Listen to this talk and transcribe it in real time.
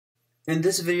In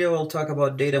this video, we'll talk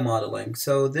about data modeling.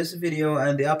 So this video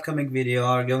and the upcoming video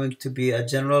are going to be a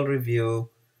general review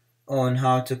on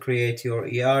how to create your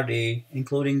ERD,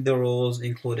 including the rules,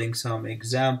 including some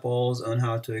examples on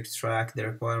how to extract the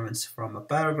requirements from a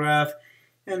paragraph,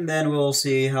 and then we'll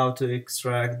see how to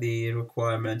extract the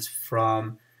requirements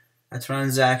from a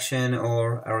transaction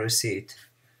or a receipt.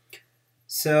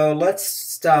 So let's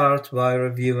start by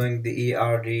reviewing the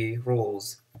ERD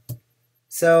rules.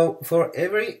 So for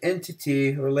every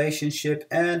entity, relationship,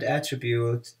 and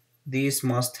attribute, these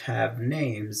must have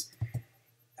names.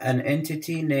 An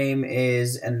entity name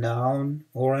is a noun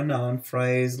or a noun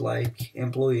phrase like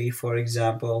employee, for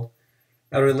example.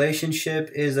 A relationship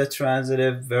is a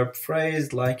transitive verb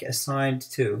phrase like assigned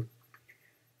to.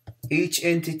 Each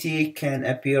entity can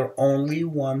appear only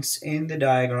once in the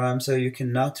diagram, so you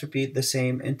cannot repeat the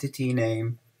same entity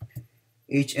name.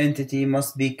 Each entity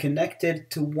must be connected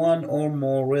to one or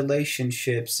more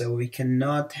relationships, so we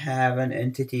cannot have an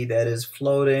entity that is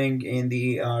floating in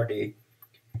the ERD.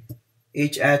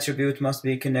 Each attribute must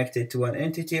be connected to an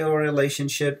entity or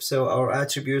relationship, so our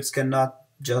attributes cannot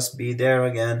just be there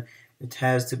again. It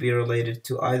has to be related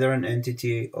to either an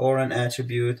entity or an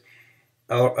attribute,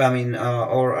 or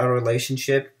a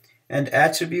relationship. And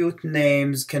attribute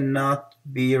names cannot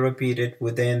be repeated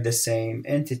within the same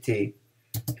entity.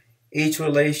 Each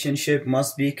relationship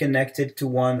must be connected to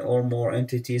one or more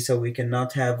entities, so we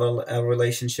cannot have a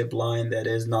relationship line that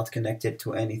is not connected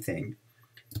to anything.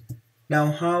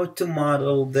 Now, how to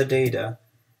model the data?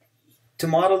 To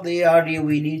model the ERD,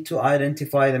 we need to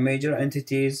identify the major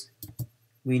entities.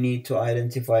 We need to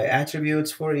identify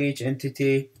attributes for each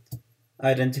entity,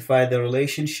 identify the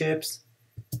relationships,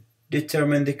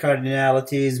 determine the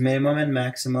cardinalities, minimum and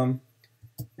maximum,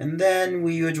 and then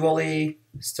we usually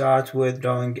start with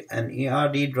drawing an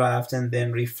ERD draft and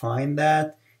then refine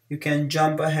that. You can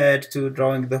jump ahead to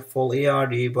drawing the full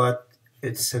ERD, but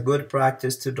it's a good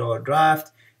practice to draw a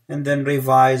draft and then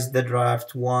revise the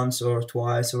draft once or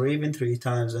twice or even 3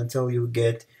 times until you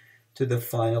get to the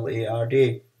final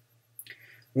ERD.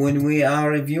 When we are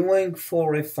reviewing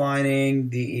for refining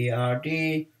the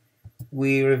ERD,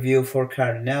 we review for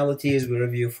cardinalities, we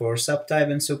review for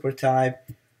subtype and supertype,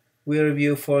 we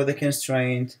review for the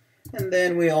constraint, and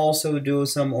then we also do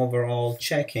some overall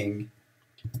checking.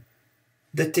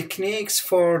 The techniques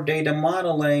for data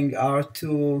modeling are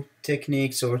two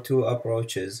techniques or two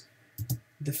approaches.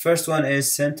 The first one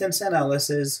is sentence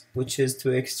analysis, which is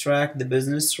to extract the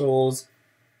business rules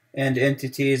and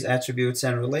entities, attributes,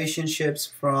 and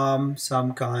relationships from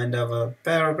some kind of a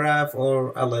paragraph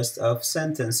or a list of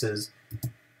sentences.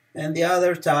 And the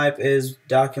other type is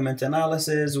document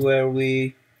analysis, where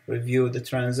we review the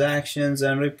transactions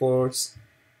and reports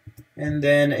and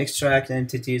then extract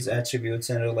entities, attributes,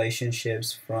 and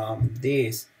relationships from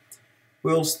these.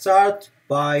 We'll start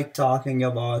by talking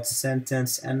about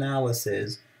sentence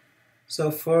analysis.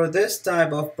 So for this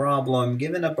type of problem,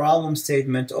 given a problem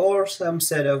statement or some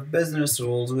set of business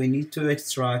rules, we need to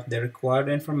extract the required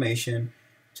information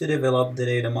to develop the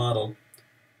data model.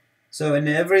 So in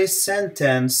every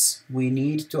sentence, we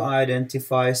need to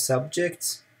identify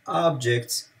subjects,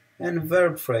 objects, and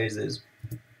verb phrases,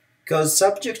 because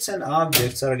subjects and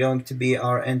objects are going to be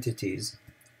our entities.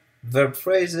 Verb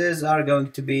phrases are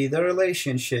going to be the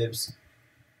relationships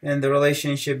and the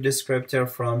relationship descriptor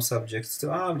from subjects to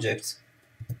objects.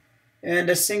 And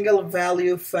a single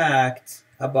value fact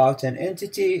about an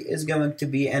entity is going to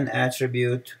be an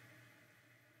attribute,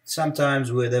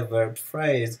 sometimes with a verb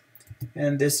phrase.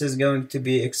 And this is going to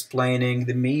be explaining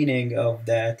the meaning of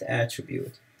that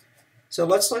attribute. So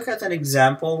let's look at an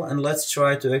example and let's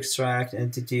try to extract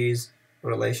entities,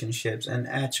 relationships, and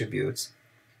attributes.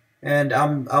 And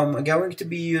I'm going to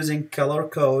be using color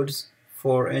codes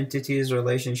for entities,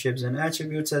 relationships, and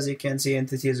attributes. As you can see,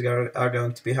 entities are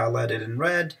going to be highlighted in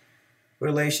red,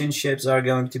 relationships are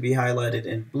going to be highlighted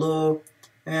in blue,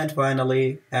 and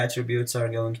finally, attributes are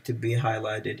going to be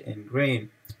highlighted in green.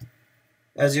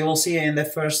 As you will see in the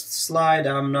first slide,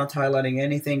 I'm not highlighting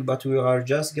anything, but we are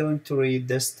just going to read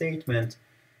the statement.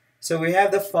 So we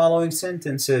have the following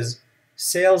sentences.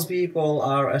 Salespeople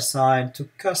are assigned to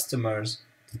customers.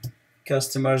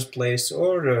 Customers place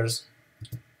orders.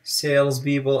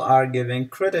 Salespeople are given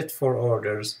credit for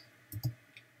orders.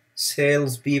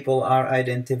 Salespeople are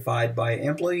identified by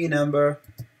employee number.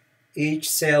 Each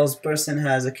salesperson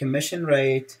has a commission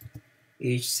rate.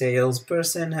 Each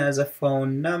salesperson has a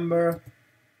phone number.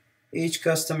 Each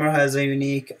customer has a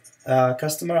unique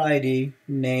customer ID,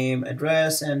 name,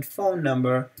 address, and phone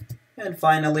number. And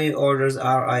finally, orders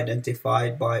are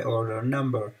identified by order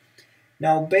number.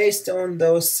 Now, based on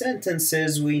those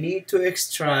sentences, we need to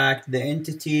extract the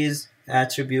entities,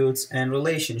 attributes, and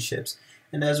relationships.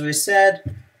 And as we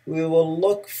said, we will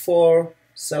look for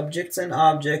subjects and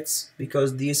objects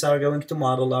because these are going to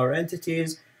model our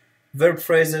entities. Verb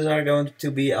phrases are going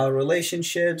to be our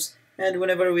relationships. And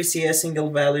whenever we see a single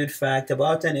valued fact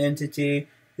about an entity,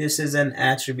 this is an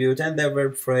attribute, and the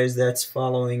verb phrase that's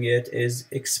following it is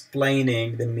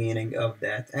explaining the meaning of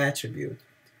that attribute.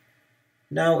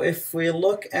 Now, if we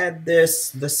look at this,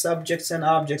 the subjects and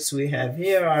objects we have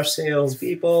here are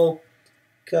salespeople,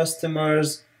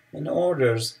 customers, and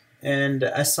orders. And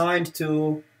assigned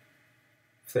to,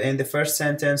 in the first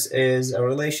sentence, is a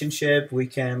relationship. We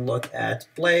can look at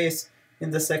place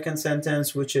in the second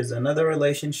sentence, which is another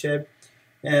relationship.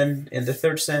 And in the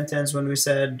third sentence, when we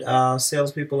said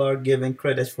salespeople are giving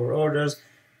credit for orders,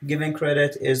 giving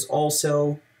credit is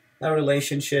also a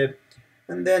relationship.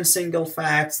 And then single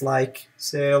facts like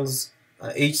sales,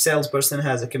 each salesperson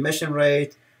has a commission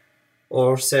rate,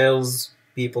 or sales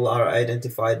people are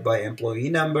identified by employee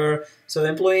number. So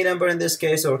employee number in this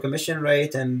case, or commission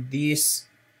rate, and these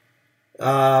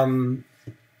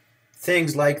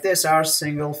things like this are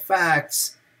single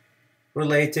facts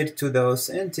related to those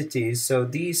entities. So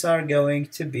these are going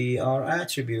to be our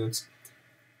attributes.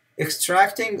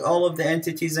 Extracting all of the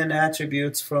entities and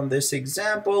attributes from this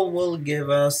example will give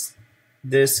us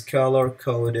this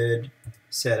color-coded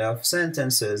set of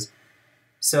sentences.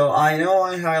 So I know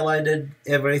I highlighted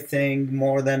everything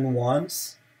more than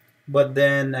once, but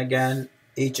then again,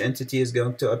 each entity is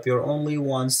going to appear only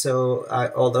once. So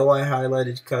although I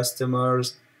highlighted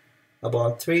customers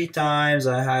about 3 times,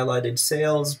 I highlighted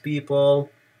salespeople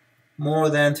more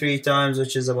than 3 times,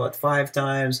 which is about 5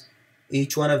 times.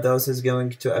 Each one of those is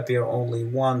going to appear only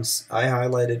once. I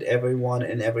highlighted everyone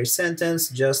in every sentence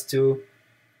just to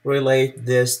relate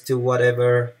this to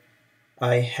whatever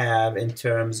I have in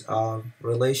terms of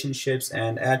relationships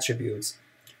and attributes.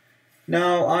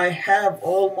 Now I have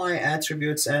all my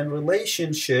attributes and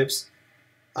relationships.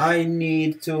 I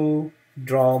need to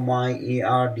draw my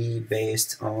ERD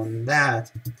based on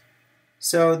that.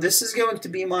 So this is going to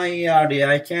be my ERD.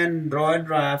 I can draw a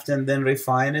draft and then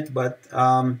refine it, but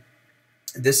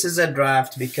this is a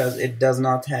draft because it does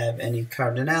not have any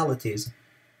cardinalities.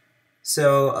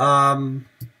 So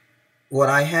what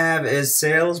I have is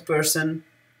salesperson,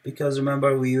 because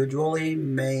remember we usually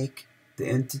make the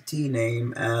entity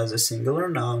name as a singular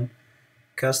noun.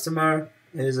 Customer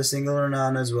is a singular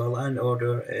noun as well, and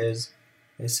order is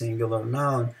a singular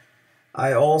noun.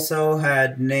 I also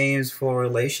had names for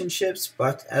relationships,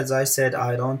 but as I said,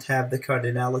 I don't have the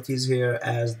cardinalities here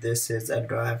as this is a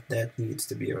draft that needs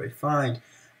to be refined.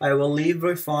 I will leave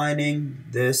refining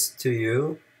this to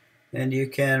you, and you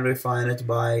can refine it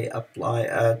by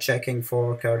checking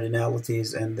for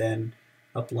cardinalities and then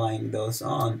applying those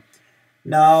on.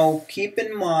 Now keep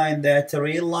in mind that a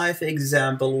real-life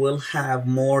example will have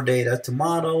more data to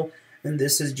model, and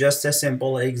this is just a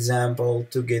simple example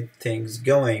to get things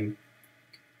going.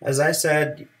 As I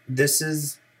said, this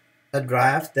is a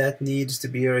draft that needs to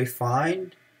be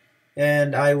refined,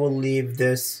 and I will leave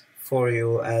this for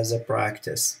you as a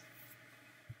practice.